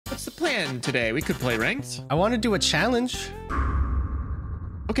what's the plan today? We could play ranked. I want to do a challenge.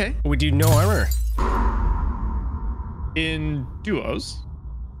 Okay. We do no armor. In duos.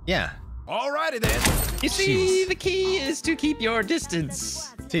 Yeah. Alrighty then. You see, Jeez. the key is to keep your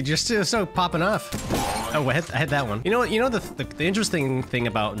distance. Dude, you're still so popping off. Oh, I had that one. You know the interesting thing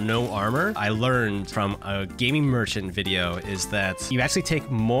about no armor I learned from a gaming merchant video is that you actually take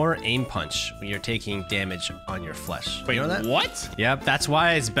more aim punch when you're taking damage on your flesh. Wait, you know that? what? Yep, that's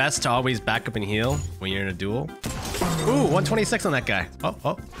why it's best to always back up and heal when you're in a duel. Ooh, 126 on that guy.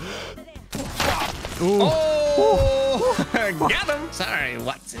 Oh. Ooh. Oh, got him. Sorry,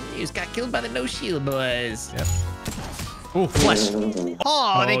 Watson. You just got killed by the no shield boys. Yep. Ooh, flesh.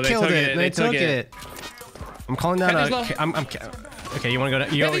 Oh, they killed took it. They took it. I'm calling down Fender's low. Okay, you want to go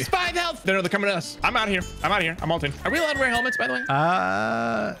to... He's 5 health. They're coming to us. I'm out here. I'm ulting. Are we allowed to wear helmets, by the way?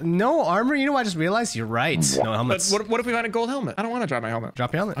 No armor. You know what I just realized? You're right. No helmets. But what if we find a gold helmet? I don't want to drop my helmet.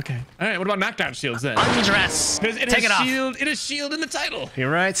 Drop your helmet. Okay. All right. What about knockdown shields then? Undress. Take it off. It is shield in the title. You're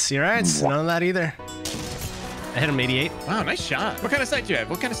right. None of that either. I hit him 88. Wow, nice shot. What kind of sight do you have?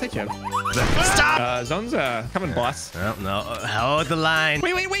 Stop! Zone's coming, boss. Oh, no. Hold the line.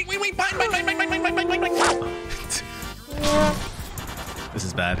 Wait. Bind. This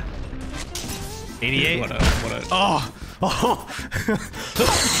is bad. 88. What a... Oh.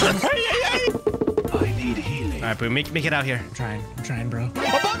 I need healing. All right, but make it out here. I'm trying, bro.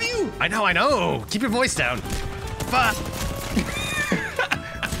 Above you! I know. Keep your voice down. Fuck.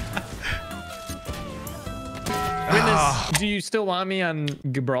 Do you still want me on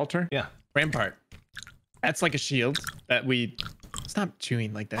Gibraltar? Yeah. Rampart. That's like a shield that we... Stop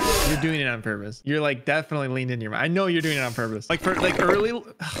chewing like that. You're doing it on purpose. You're like definitely leaned in your mind. I know you're doing it on purpose. Like for like early...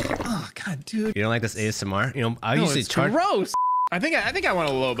 Oh, God, dude. You don't like this ASMR? You know, I No, usually it's charge... gross. I think I want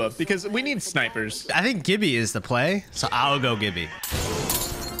a Loba because we need snipers. I think Gibby is the play, so I'll go Gibby.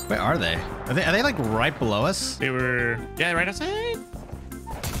 Where are they? Are they like right below us? They were... Yeah, right outside.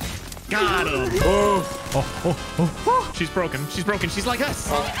 Got him. Oh. She's broken. She's like us.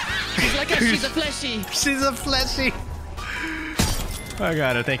 She's a fleshy. She's a fleshy. I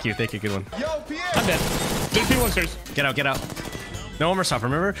got it. Thank you. Good one. Yo, Pierre. I'm dead. There's people upstairs. Get out. No armor stuff,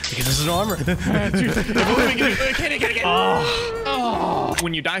 remember? Because this is no armor. Oh.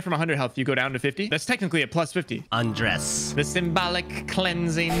 When you die from 100 health, you go down to 50. That's technically a plus 50. Undress. The symbolic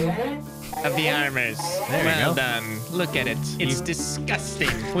cleansing of the armors. There you go. Done. Look at it. It's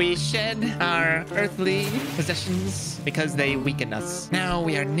disgusting. We shed our earthly possessions because they weaken us. Now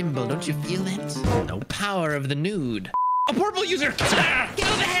we are nimble. Don't you feel it? Nope. The power of the nude. A purple user. Kill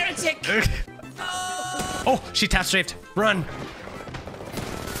the heretic. Oh, she tap strafed. Run.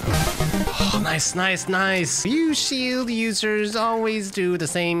 Oh, nice. You shield users always do the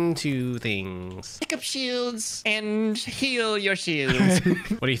same two things. Pick up shields and heal your shields.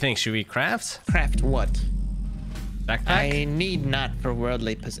 What do you think? Should we craft? Craft what? Backpack? I need not for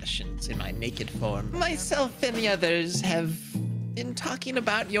worldly possessions in my naked form. Myself and the others have been talking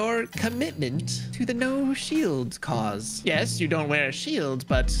about your commitment to the no shield cause. Yes, you don't wear a shield,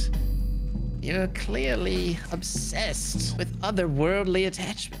 but you're clearly obsessed with otherworldly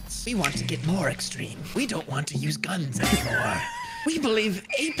attachments. We want to get more extreme. We don't want to use guns anymore. We believe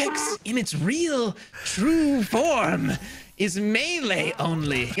Apex in its real, true form is melee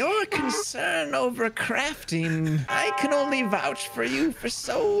only. Your concern over crafting, I can only vouch for you for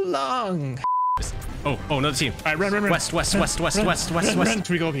so long. Oh, another team. All right, run. West. Run. Should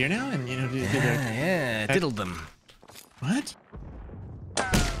we go over here now and do the... Yeah, diddled them. What?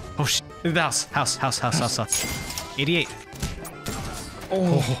 Oh, shit. The house. 88.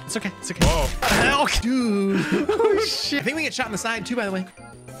 Oh, it's okay. Whoa. Oh, dude. Oh, shit. I think we get shot in the side too, by the way.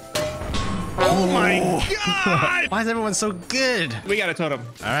 Oh my God! Why is everyone so good? We got a totem.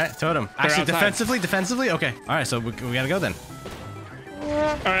 All right, totem. Actually, outside. defensively? Okay. All right, so we gotta go then.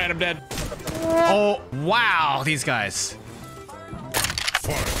 All right, I'm dead. Oh, wow, these guys.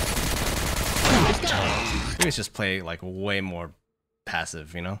 You guys just play like way more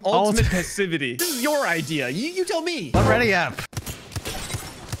passive, you know? Ultimate passivity. This is your idea. You tell me. Already up.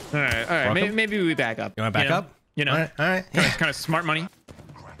 All right. Maybe we back up. You want to back up? You know. All right. Kind of smart money.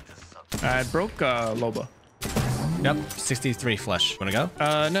 I broke Loba. Yep, 63 flesh. Wanna go?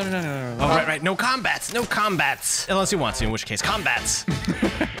 No. Oh, right. No combats. Unless you want to, in which case, combats.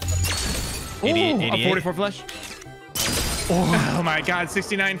 88. A 44 flesh. Oh my God,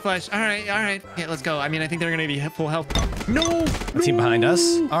 69 flesh. All right. Okay, let's go. I mean, I think they're gonna be full health. No. Team behind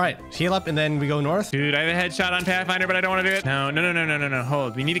us. All right, heal up and then we go north. Dude, I have a headshot on Pathfinder, but I don't want to do it. No.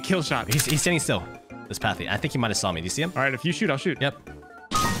 Hold. We need a kill shot. He's standing still. This Pathy. I think he might have saw me. Do you see him? All right, if you shoot, I'll shoot. Yep.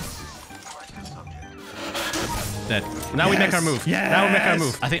 Dead. Now we make our move. Yes. Now we make our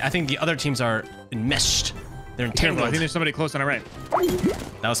move. I think the other teams are enmeshed. They're Careful, I entangled. think there's somebody close on our right.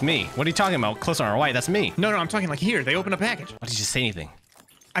 That was me. What are you talking about? Close on our right. That's me. No, I'm talking like here. They opened a package. Why did you say anything?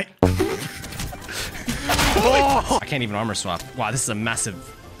 I. Oh! I can't even armor swap. Wow, this is a massive.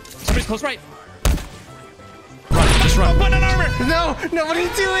 Somebody's close right. Run, just run. One on armor. No, what are you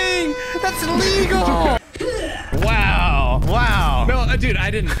doing? That's illegal. Wow. Wow. No, dude,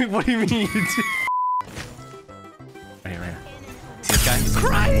 I didn't. What do you mean? Right here. See this guy?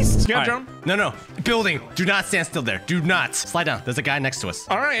 Christ. You got All right. drone? No. Building. Do not stand still there. Do not. Slide down. There's a guy next to us.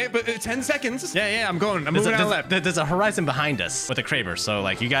 All right, but 10 seconds. Yeah, I'm going. I'm There's moving a, out left. there's a horizon behind us with a Kraber, so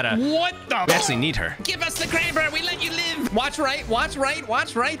like you gotta. What the? We actually need her. Give us the Kraber. We let you live. Watch right. Watch right.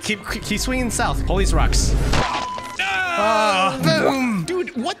 Watch right. Keep swinging south. Hold these rocks. Boom.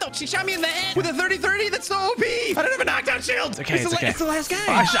 Dude, what the? She shot me in the head. With a 30-30, that's so OP. I don't have a knockdown shield. Okay, it's okay. It's the last guy.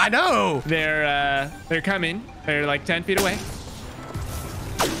 Gosh, I know. They're coming. They're like 10 feet away.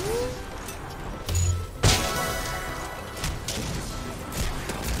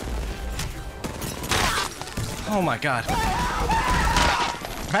 Oh my god.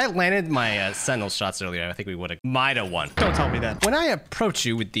 If I landed my sentinel shots earlier, I think we might have won. Don't tell me that. When I approach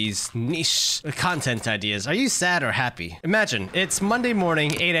you with these niche content ideas, are you sad or happy? Imagine, it's Monday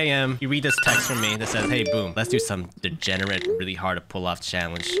morning, 8 a.m. You read this text from me that says, hey, boom, let's do some degenerate, really hard to pull off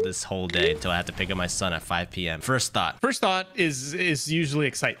challenge this whole day until I have to pick up my son at 5 p.m. First thought. First thought is usually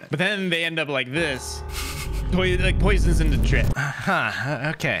excitement, but then they end up like this. Like poisons into dread.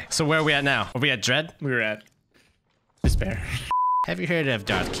 Huh, okay. So where are we at now? Are we at Dread? We were at despair. Have you heard of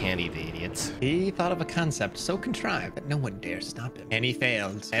Darth Candy, the idiots? He thought of a concept so contrived that no one dares stop him. And he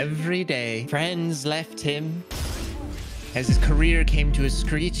failed. Every day, friends left him as his career came to a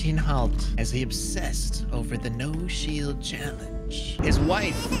screeching halt as he obsessed over the No Shield Challenge. His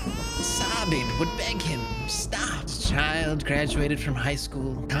wife, sobbing, would beg him, stop. His child graduated from high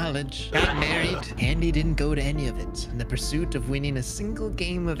school, college, got married, and he didn't go to any of it in the pursuit of winning a single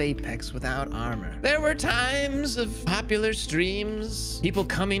game of Apex without armor. There were times of popular streams, people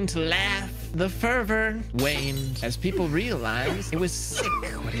coming to laugh. The fervor waned as people realized it was sick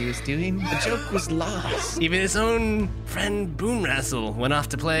what he was doing. The joke was lost. Even his own friend Boomrazzle went off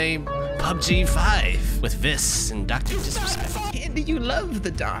to play PUBG 5 with Vis and Dr. Disrespect. Candy, you love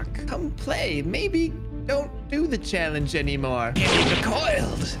the dark. Come play. Maybe don't do the challenge anymore. Candy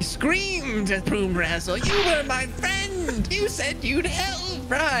recoiled. He screamed at Boomrazzle. You were my friend. You said you'd help.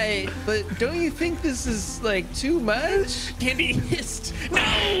 Right. But don't you think this is like too much? Candy hissed.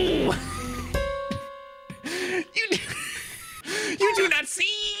 No! You do not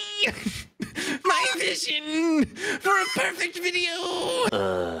see my vision for a perfect video.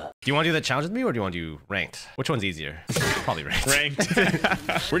 Do you want to do the challenge with me or do you want to do ranked? Which one's easier? Probably ranked.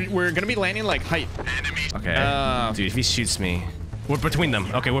 Ranked. we're gonna be landing like height. Okay. Dude, if he shoots me, we're between them.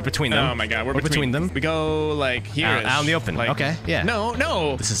 Okay, we're between them. Oh my god, we're between them. We go like here. Out in the open. Like, okay, yeah.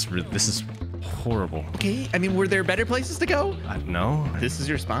 No. This is horrible. Okay, I mean, were there better places to go? No. This is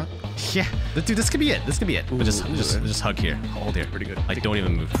your spot. Yeah. Dude, this could be it. This could be it. But just hug here. Hold here. Pretty good. Like, don't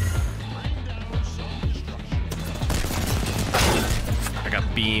even move. I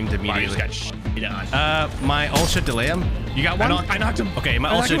got beamed immediately. Got shit on. My ult should delay him. You got one? I knocked him. Okay, my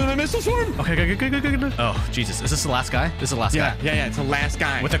ult should... with a missile swarm. Okay, good. Oh, Jesus. Is this the last guy? This is the last guy. Yeah. It's the last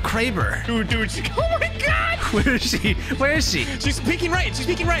guy. With a Kraber. Dude. Oh my god. Where is she? Where is she? She's peeking right. She's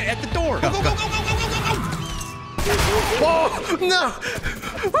peeking right at the door. Go. Whoa! No!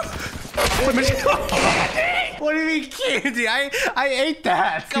 What do you mean, Candy? I ate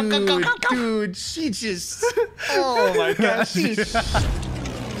that. Go. Dude, she just... Oh my gosh.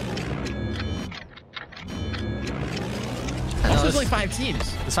 Also, there's like 5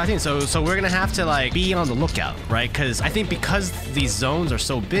 teams. It's 5 teams, so we're gonna have to like be on the lookout, right? Because I think because these zones are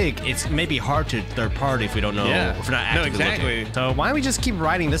so big, it's maybe hard to third party if we don't know. Yeah. If we're not No, actively exactly. looking. So why don't we just keep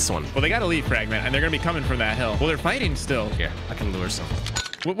riding this one? Well, they got a lead fragment, and they're gonna be coming from that hill. Well, they're fighting still. Here, I can lure some.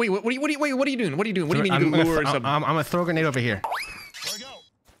 Wait, what are you doing? What do you mean you can lure some? I'm gonna throw a grenade over here.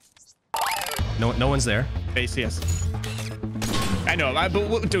 No one's there. Base, yes. I know,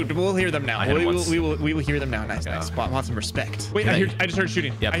 but dude, we'll hear them now. I hit him once. We will hear them now. Nice. Want some respect. Wait, Yeah. I just heard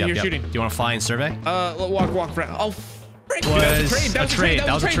shooting. Yep. Shooting. Do you want to fly and survey? Walk. Oh, frick. That was a trade.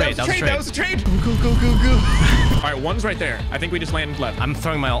 That was a trade. Go. All right, one's right there. I think we just landed left. I'm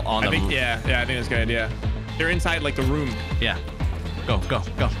throwing my ult on them. Yeah, I think that's a good idea. They're inside like the room. Yeah. Go.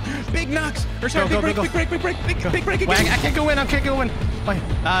 Big knocks. Or sorry, Go. big break again. Wait, I can't go in. Wait.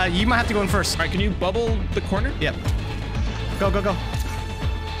 You might have to go in first. All right, can you bubble the corner? Yep. Go. Got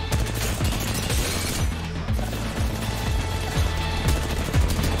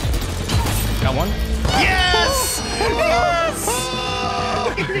one. Yes!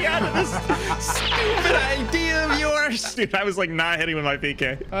 Get me out of this stupid idea of yours. Dude, I was like not hitting with my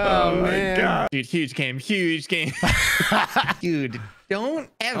PK. Oh, man. my God. Dude, huge game. Dude, don't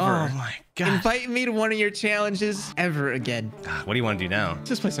ever Oh my God. invite me to one of your challenges ever again. What do you want to do now?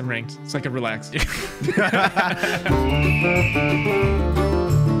 Just play some ranked so I can relax.